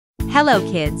Hello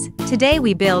kids, today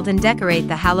we build and decorate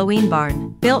the Halloween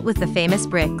barn, built with the famous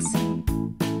bricks.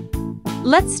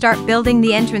 Let's start building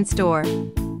the entrance door.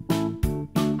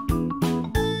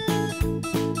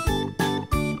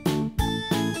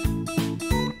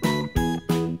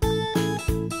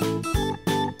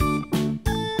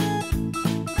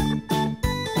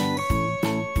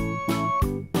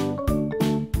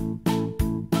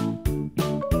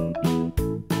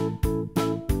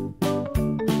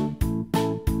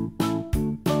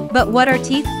 But what are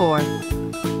teeth for?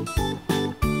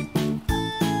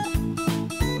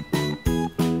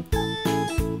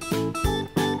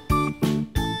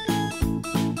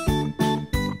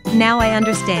 Now I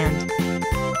understand.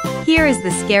 Here is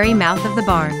the scary mouth of the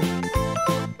barn.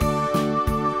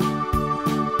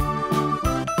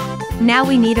 Now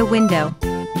we need a window.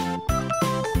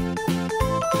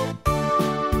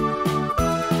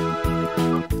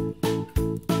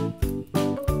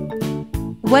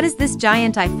 What is this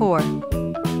giant eye for?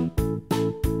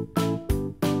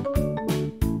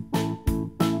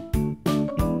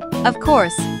 Of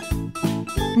course.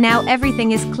 Now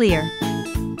everything is clear.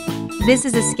 This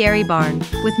is a scary barn,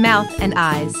 with mouth and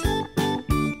eyes.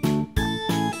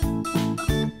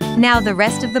 Now the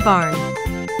rest of the barn.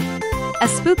 A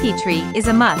spooky tree is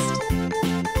a must.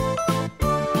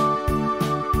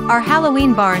 Our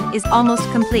Halloween barn is almost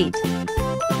complete.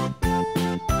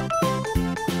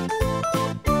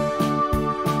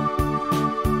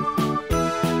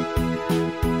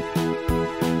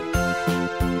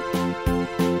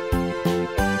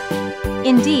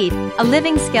 Indeed, a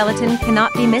living skeleton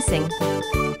cannot be missing.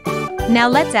 Now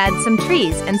let's add some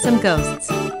trees and some ghosts.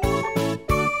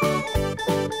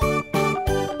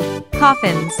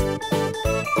 Coffins.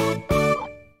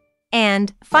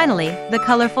 And, finally, the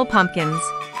colorful pumpkins.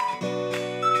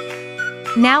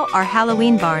 Now our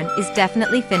Halloween barn is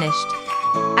definitely finished.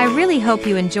 I really hope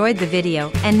you enjoyed the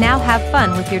video and now have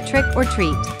fun with your trick or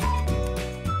treat.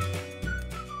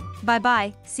 Bye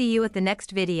bye, see you at the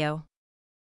next video.